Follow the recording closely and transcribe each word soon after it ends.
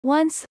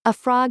Once, a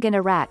frog and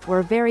a rat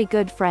were very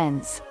good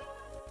friends.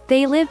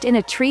 They lived in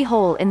a tree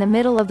hole in the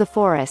middle of the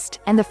forest,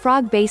 and the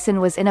frog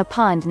basin was in a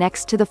pond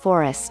next to the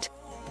forest.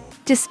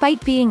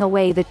 Despite being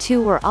away, the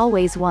two were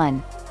always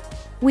one.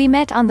 We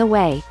met on the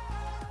way.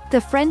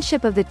 The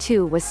friendship of the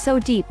two was so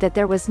deep that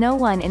there was no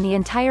one in the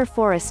entire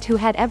forest who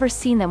had ever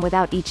seen them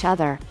without each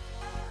other.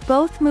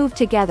 Both moved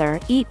together,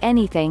 eat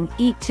anything,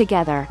 eat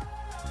together.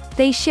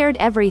 They shared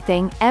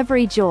everything,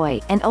 every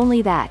joy, and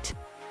only that.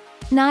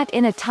 Not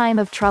in a time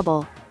of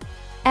trouble.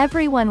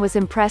 Everyone was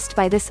impressed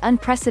by this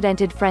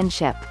unprecedented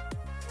friendship.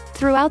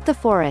 Throughout the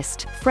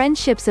forest,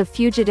 friendships of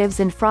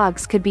fugitives and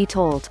frogs could be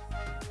told.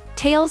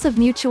 Tales of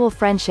mutual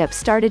friendship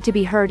started to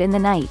be heard in the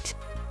night.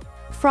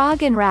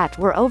 Frog and rat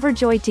were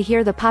overjoyed to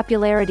hear the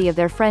popularity of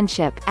their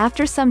friendship.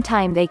 After some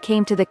time, they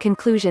came to the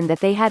conclusion that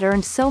they had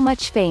earned so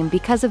much fame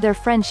because of their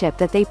friendship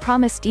that they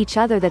promised each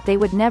other that they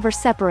would never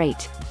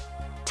separate.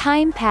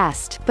 Time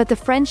passed, but the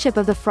friendship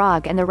of the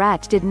frog and the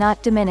rat did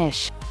not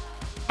diminish.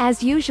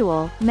 As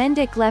usual,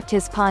 Mendick left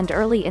his pond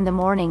early in the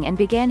morning and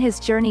began his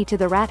journey to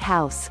the rat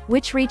house,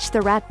 which reached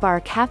the rat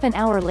bark half an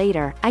hour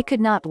later. I could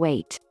not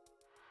wait.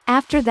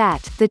 After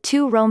that, the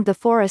two roamed the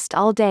forest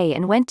all day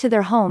and went to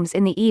their homes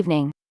in the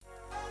evening.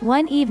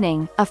 One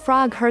evening, a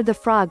frog heard the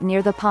frog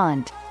near the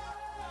pond.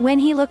 When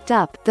he looked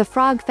up, the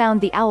frog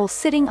found the owl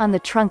sitting on the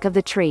trunk of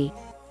the tree.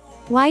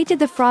 Why did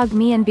the frog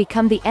mean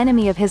become the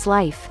enemy of his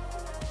life?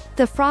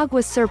 The frog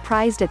was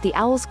surprised at the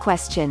owl's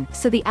question,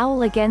 so the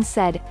owl again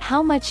said,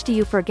 "How much do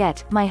you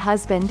forget, my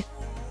husband?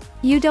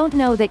 You don't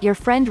know that your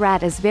friend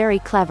rat is very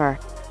clever.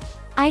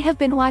 I have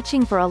been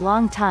watching for a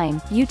long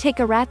time. You take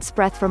a rat's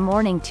breath from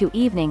morning to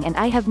evening and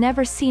I have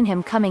never seen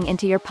him coming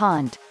into your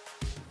pond."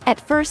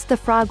 At first the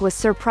frog was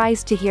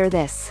surprised to hear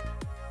this.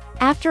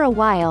 After a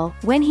while,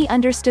 when he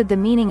understood the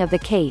meaning of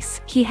the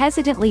case, he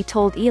hesitantly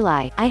told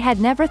Eli, "I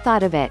had never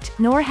thought of it,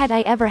 nor had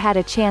I ever had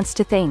a chance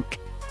to think.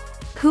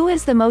 Who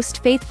is the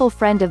most faithful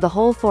friend of the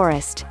whole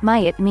forest?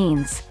 It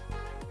means.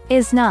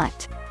 Is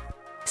not.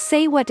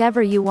 Say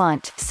whatever you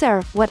want,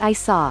 sir, what I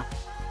saw.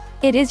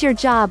 It is your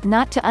job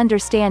not to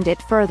understand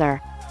it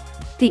further."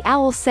 The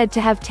owl said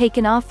to have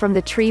taken off from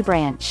the tree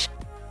branch.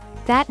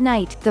 That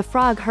night, the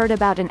frog heard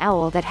about an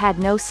owl that had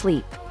no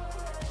sleep.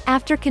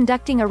 After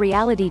conducting a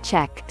reality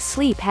check,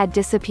 sleep had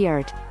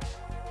disappeared.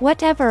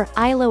 Whatever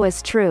Ilo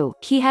is true,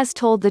 he has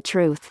told the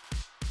truth.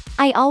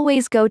 I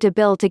always go to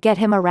Bill to get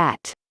him a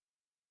rat.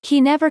 He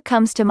never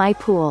comes to my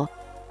pool.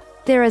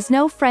 There is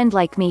no friend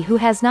like me who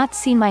has not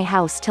seen my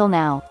house till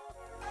now.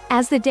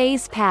 As the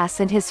days pass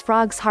and his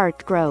frog's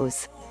heart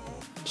grows.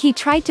 He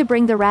tried to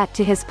bring the rat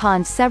to his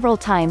pond several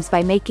times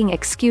by making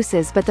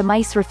excuses, but the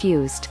mice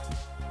refused.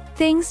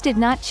 Things did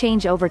not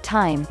change over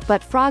time,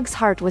 but Frog's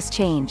heart was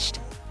changed.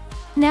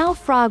 Now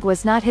Frog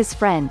was not his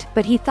friend,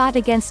 but he thought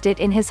against it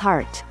in his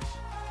heart.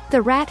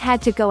 The rat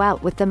had to go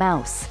out with the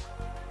mouse.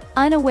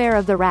 Unaware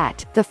of the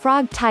rat, the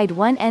frog tied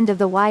one end of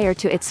the wire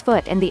to its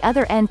foot and the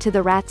other end to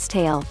the rat's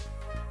tail.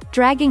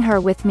 Dragging her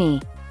with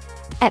me.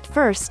 At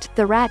first,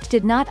 the rat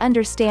did not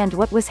understand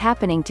what was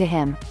happening to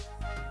him.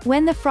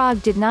 When the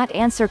frog did not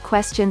answer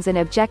questions and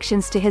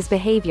objections to his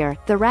behavior,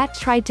 the rat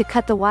tried to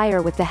cut the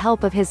wire with the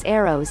help of his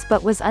arrows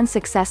but was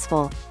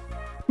unsuccessful.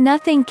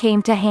 Nothing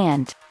came to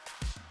hand.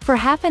 For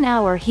half an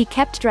hour he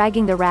kept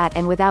dragging the rat,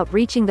 and without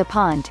reaching the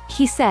pond,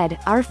 he said,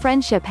 "Our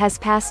friendship has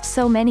passed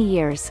so many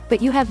years,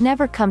 but you have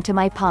never come to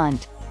my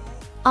pond.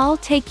 I'll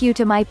take you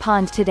to my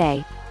pond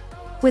today."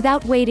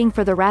 Without waiting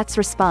for the rat's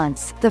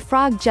response, the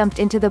frog jumped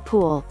into the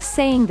pool,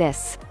 saying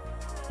this.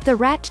 The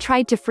rat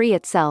tried to free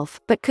itself,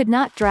 but could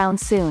not drown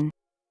soon.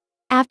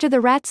 After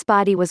the rat's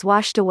body was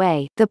washed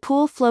away, the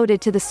pool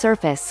floated to the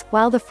surface,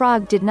 while the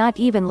frog did not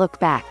even look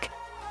back.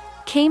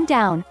 Came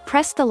down,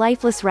 pressed the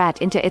lifeless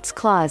rat into its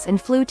claws and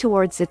flew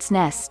towards its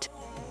nest.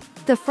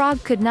 The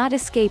frog could not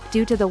escape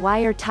due to the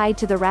wire tied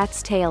to the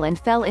rat's tail and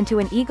fell into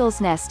an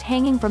eagle's nest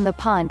hanging from the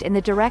pond in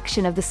the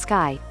direction of the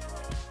sky.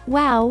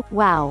 "Wow,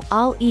 wow,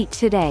 I'll eat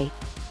today."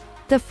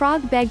 The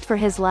frog begged for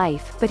his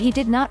life, but he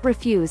did not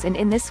refuse, and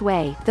in this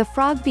way, the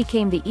frog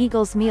became the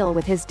eagle's meal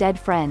with his dead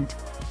friend.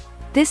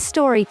 This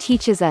story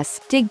teaches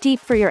us, dig deep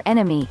for your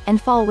enemy, and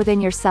fall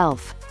within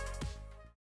yourself.